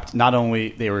were trapped, not only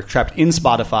they were trapped in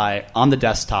Spotify on the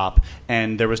desktop,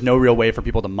 and there was no real way for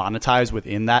people to monetize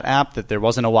within that app, that there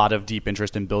wasn't a lot of deep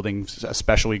interest in building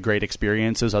especially great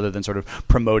experiences other than sort of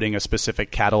promoting a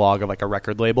specific catalog of like a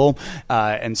record label.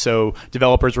 And so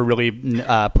developers were really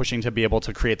pushing to be able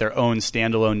to create their own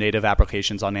standalone native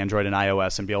applications on Android and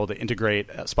iOS and be able to integrate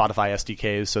Spotify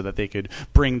SDKs so that they could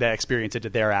bring that experience into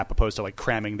their app opposed to like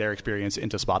cramming their experience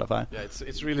into Spotify. Yeah,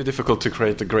 it's really difficult to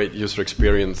create a great user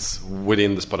experience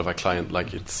within the Spotify client.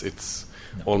 Like it's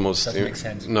almost doesn't make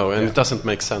sense. No, and it doesn't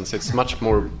make sense. It's much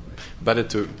more better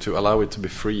to allow it to be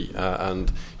free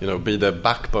and be the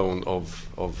backbone of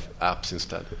apps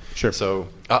instead. Sure. So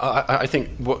I think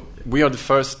we are the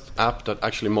first app that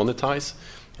actually monetize.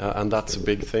 And that's a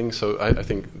big thing. So I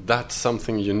think that's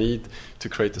something you need to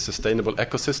create a sustainable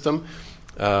ecosystem.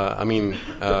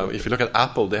 If you look at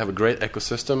Apple, they have a great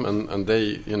ecosystem,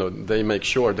 and they make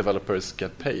sure developers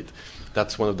get paid.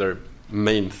 That's one of their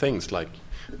main things. Like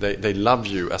they love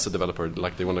you as a developer.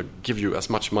 Like they want to give you as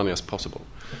much money as possible.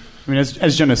 I mean,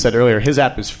 as Jonas said earlier, his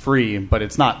app is free, but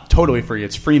it's not totally free.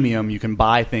 It's freemium. You can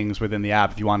buy things within the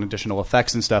app if you want additional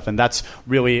effects and stuff, and it's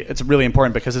really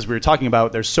important because, as we were talking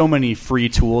about, there's so many free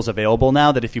tools available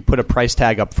now that if you put a price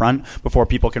tag up front before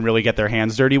people can really get their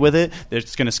hands dirty with it,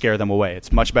 it's going to scare them away.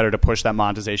 It's much better to push that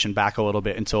monetization back a little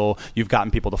bit until you've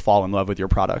gotten people to fall in love with your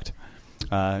product.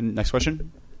 Next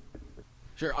question.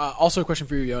 Sure. Also a question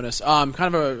for you, Jonas.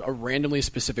 Kind of a randomly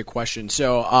specific question.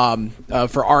 So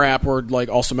for our app, we're like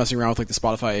also messing around with like the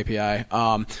Spotify API,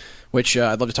 which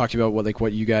I'd love to talk to you about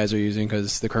what you guys are using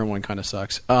because the current one kind of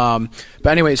sucks. But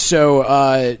anyway,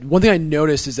 so one thing I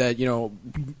noticed is that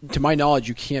to my knowledge,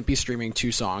 you can't be streaming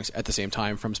 2 songs at the same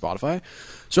time from Spotify.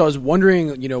 So I was wondering,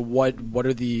 what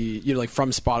are the like from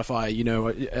Spotify?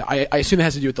 I assume it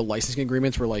has to do with the licensing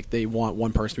agreements where like they want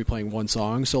one person to be playing one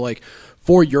song. So like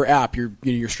for your app,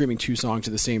 you're streaming 2 songs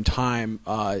at the same time.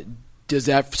 Does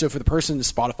that for the person in the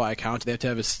Spotify account, do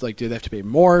they have to pay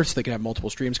more so they can have multiple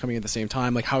streams coming at the same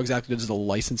time? Like how exactly does the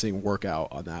licensing work out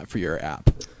on that for your app?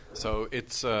 So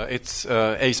it's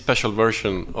a special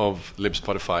version of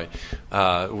LibSpotify.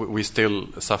 We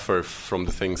still suffer from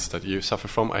the things that you suffer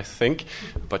from, I think,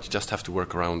 but you just have to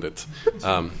work around it.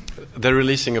 They're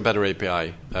releasing a better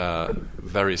API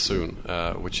very soon,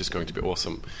 which is going to be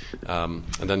awesome. And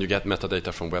then you get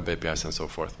metadata from web APIs and so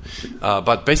forth.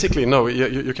 But basically, no,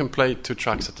 you can play 2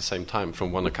 tracks at the same time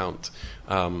from one account.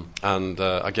 And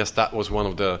I guess that was one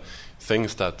of the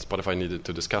things that Spotify needed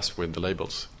to discuss with the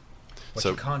labels. What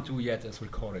you can't do yet is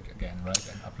record it again, right?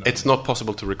 And upload it's not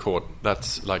possible to record.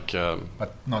 That's like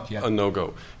but not yet. A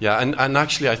no-go. Yeah, and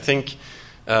actually I think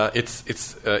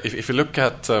if you look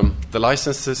at the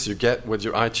licenses you get with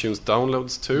your iTunes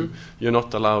downloads too, you're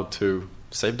not allowed to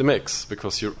save the mix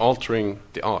because you're altering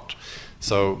the art.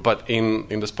 So, but in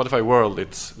the Spotify world,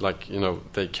 it's like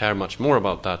they care much more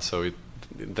about that. So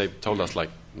they told us like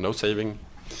no saving.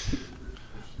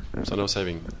 So no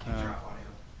saving.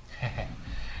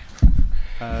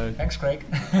 Thanks, Craig.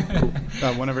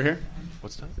 One over here.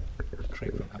 What's that?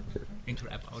 Craig from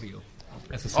Interapp Audio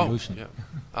as a solution. Oh, yeah.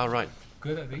 All right.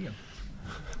 Good idea.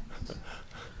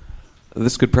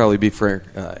 This could probably be for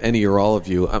any or all of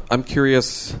you. I'm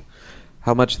curious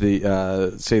how much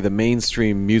the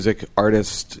mainstream music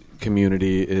artist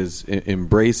community is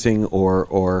embracing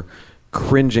or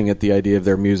cringing at the idea of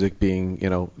their music being,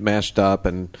 mashed up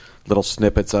and little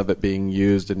snippets of it being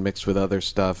used and mixed with other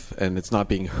stuff, and it's not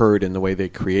being heard in the way they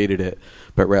created it,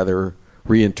 but rather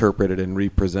reinterpreted and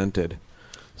represented.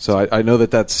 So I know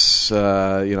that's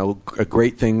a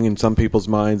great thing in some people's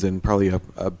minds and probably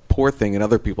a poor thing in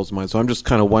other people's minds. So I'm just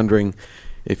kind of wondering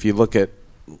if you look at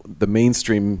the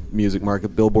mainstream music market,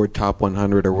 Billboard Top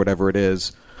 100 or whatever it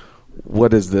is,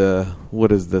 what is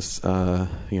this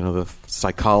the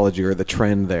psychology or the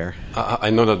trend there? I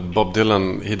know that Bob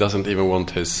Dylan, he doesn't even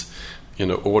want his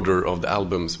order of the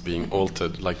albums being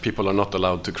altered. Like people are not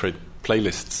allowed to create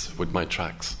playlists with my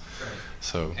tracks.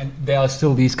 So and there are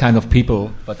still these kind of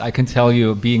people, but I can tell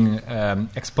you, being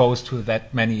exposed to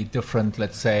that many different,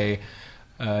 let's say,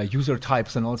 user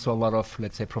types and also a lot of,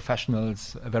 let's say,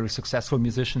 professionals, very successful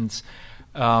musicians,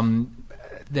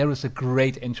 there is a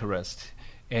great interest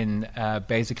in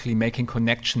basically making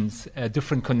connections,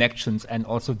 different connections, and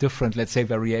also different, let's say,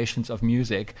 variations of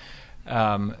music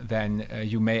than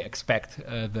you may expect.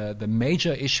 The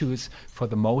major issues, for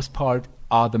the most part,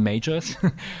 are the majors,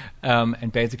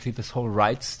 and basically this whole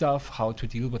rights stuff, how to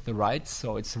deal with the rights.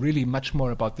 So it's really much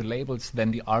more about the labels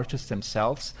than the artists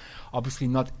themselves. Obviously,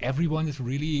 not everyone is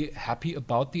really happy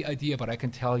about the idea, but I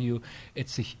can tell you,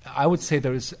 I would say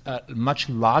there is a much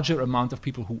larger amount of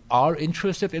people who are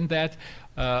interested in that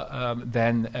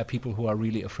than people who are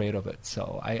really afraid of it.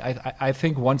 So I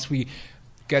think once we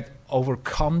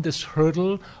overcome this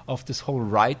hurdle of this whole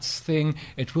rights thing,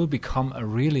 it will become a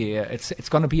really it's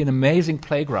going to be an amazing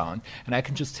playground. And I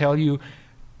can just tell you,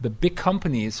 the big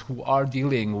companies who are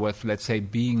dealing with, let's say,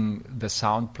 being the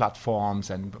sound platforms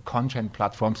and content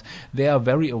platforms, they are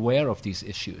very aware of these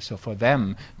issues. So for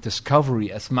them,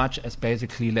 discovery, as much as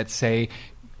basically, let's say,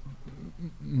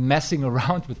 messing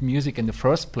around with music in the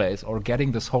first place or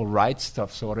getting this whole rights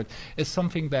stuff sorted, is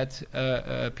something that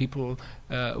people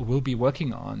will be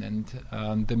working on.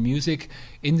 And the music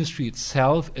industry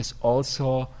itself is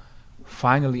also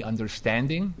finally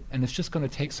understanding, and it's just going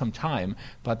to take some time.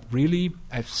 But really,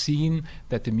 I've seen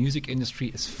that the music industry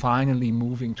is finally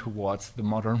moving towards the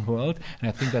modern world, and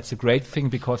I think that's a great thing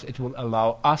because it will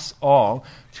allow us all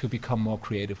to become more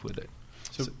creative with it.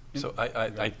 So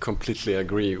I completely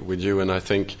agree with you, and I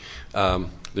think the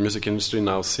music industry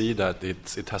now see that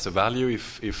it has a value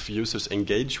if users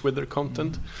engage with their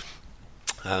content.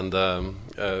 And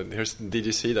here's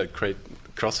DGC that create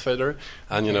Crossfader,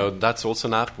 and that's also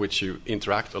an app which you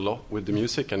interact a lot with the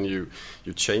music, and you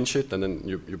change it, and then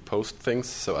you post things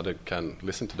so others can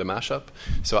listen to the mashup.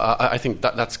 So I think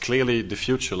that's clearly the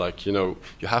future. Like you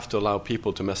have to allow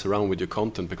people to mess around with your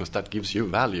content because that gives you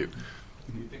value.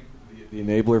 The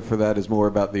enabler for that is more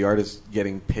about the artist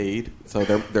getting paid, so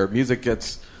their music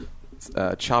gets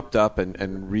chopped up and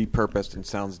repurposed and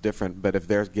sounds different. But if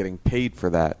they're getting paid for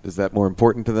that, is that more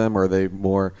important to them, or are they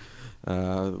more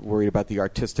worried about the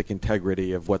artistic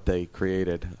integrity of what they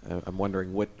created? I'm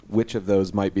wondering which of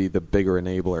those might be the bigger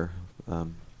enabler. I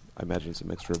imagine it's a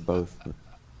mixture of both.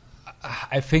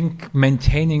 I think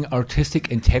maintaining artistic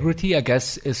integrity, I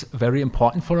guess, is very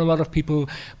important for a lot of people,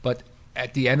 but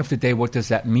at the end of the day, what does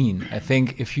that mean? I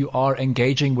think if you are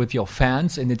engaging with your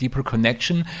fans in a deeper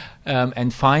connection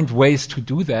and find ways to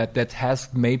do that has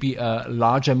maybe a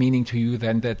larger meaning to you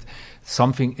than that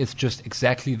something is just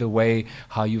exactly the way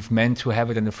how you've meant to have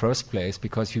it in the first place,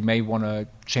 because you may want to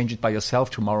change it by yourself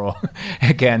tomorrow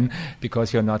again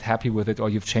because you're not happy with it or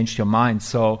you've changed your mind.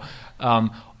 So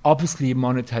obviously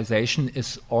monetization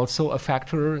is also a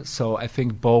factor. So I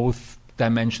think both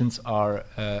dimensions are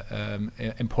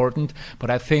important, but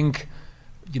I think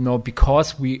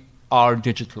because we are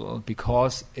digital,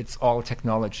 because it's all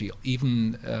technology,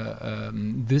 even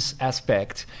this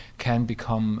aspect can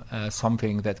become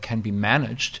something that can be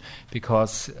managed,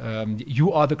 because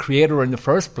you are the creator in the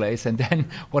first place, and then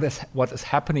what is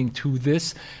happening to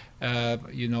this,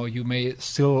 you may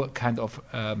still kind of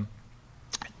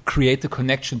create the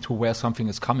connection to where something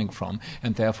is coming from,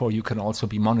 and therefore you can also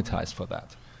be monetized for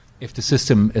that, if the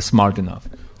system is smart enough.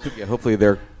 Yeah, hopefully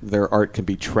their art can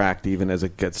be tracked even as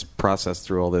it gets processed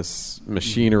through all this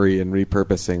machinery and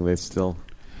repurposing. They still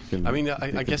can,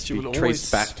 I guess you will always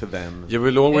trace back to them. You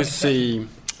will always see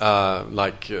the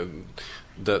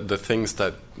things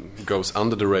that goes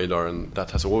under the radar, and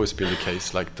that has always been the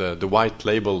case. Like the white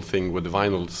label thing with the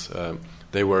vinyls.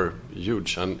 They were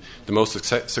huge, and the most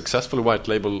successful white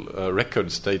label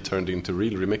records, they turned into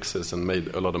real remixes and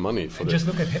made a lot of money for them. Just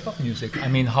look at hip-hop music. I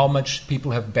mean, how much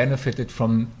people have benefited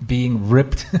from being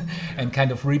ripped and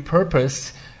kind of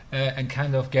repurposed and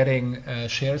kind of getting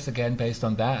shares again based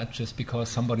on that, just because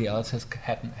somebody else has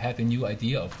had a new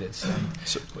idea of this.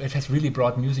 So it has really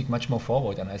brought music much more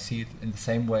forward, and I see it in the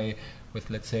same way with,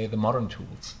 let's say, the modern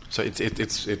tools. So I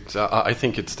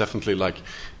think it's definitely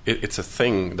it's a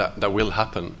thing that will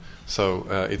happen. So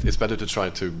it's better to try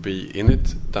to be in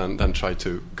it than try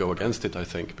to go against it, I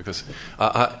think, because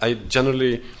I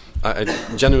genuinely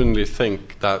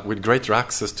think that with greater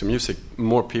access to music,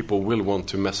 more people will want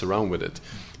to mess around with it,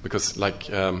 because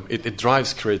it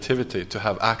drives creativity to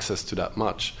have access to that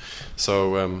much.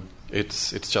 So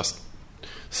it's just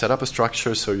set up a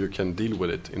structure so you can deal with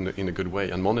it in a good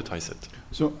way and monetize it.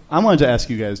 So I wanted to ask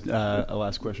you guys a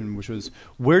last question, which was,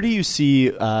 where do you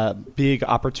see big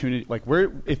opportunity? Like, where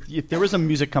if there was a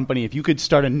music company, if you could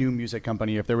start a new music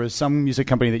company, if there was some music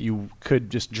company that you could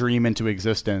just dream into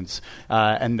existence,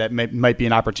 and that might be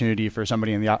an opportunity for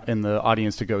somebody in the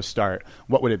audience to go start,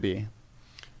 what would it be?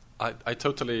 I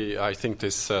totally, I think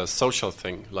this social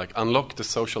thing, like unlock the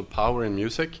social power in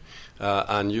music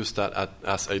and use that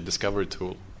as a discovery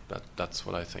tool. That's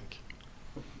what I think.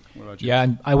 What about you? Yeah,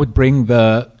 and I would bring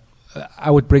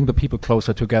the people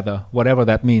closer together, whatever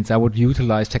that means. I would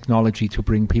utilize technology to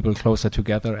bring people closer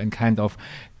together and kind of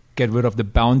get rid of the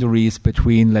boundaries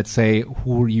between, let's say,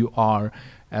 who you are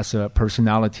as a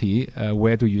personality,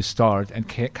 where do you start, and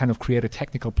kind of create a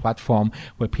technical platform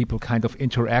where people kind of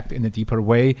interact in a deeper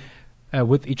way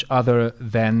with each other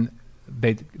than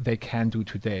they can do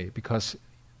today, because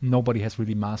nobody has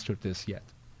really mastered this yet.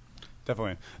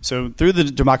 Definitely. So through the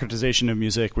democratization of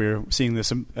music, we're seeing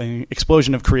this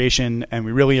explosion of creation, and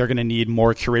we really are going to need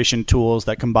more curation tools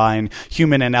that combine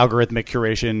human and algorithmic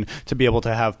curation to be able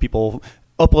to have people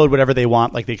upload whatever they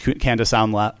want, like they can to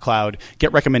SoundCloud,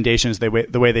 get recommendations the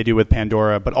way they do with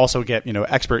Pandora, but also get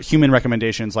expert human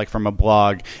recommendations like from a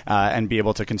blog, and be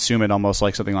able to consume it almost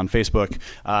like something on Facebook.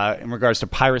 In regards to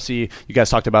piracy, you guys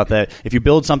talked about that. If you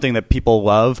build something that people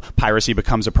love, piracy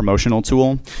becomes a promotional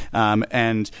tool,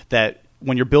 and that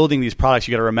when you're building these products,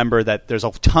 you got to remember that there's a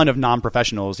ton of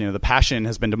non-professionals. The passion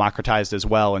has been democratized as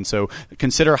well, and so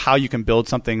consider how you can build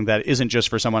something that isn't just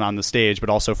for someone on the stage,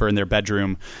 but also for in their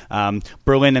bedroom.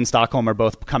 Berlin and Stockholm are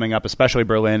both coming up, especially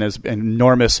Berlin, as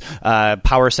enormous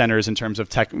power centers in terms of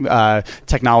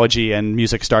technology and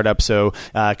music startups. So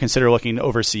consider looking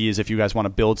overseas if you guys want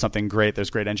to build something great. There's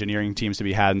great engineering teams to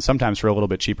be had, and sometimes for a little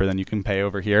bit cheaper than you can pay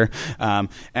over here.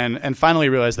 And finally,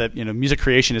 realize that music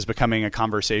creation is becoming a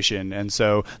conversation, and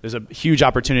so there's a huge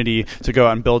opportunity to go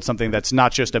out and build something that's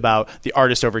not just about the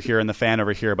artist over here and the fan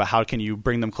over here, but how can you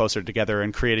bring them closer together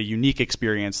and create a unique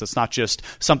experience that's not just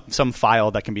some file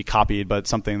that can be copied, but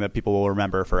something that people will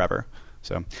remember forever.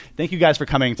 So thank you guys for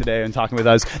coming today and talking with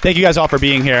us. Thank you guys all for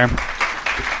being here.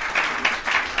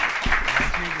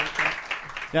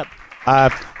 Yep.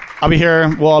 I'll be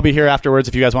here. We'll all be here afterwards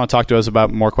if you guys want to talk to us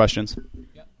about more questions.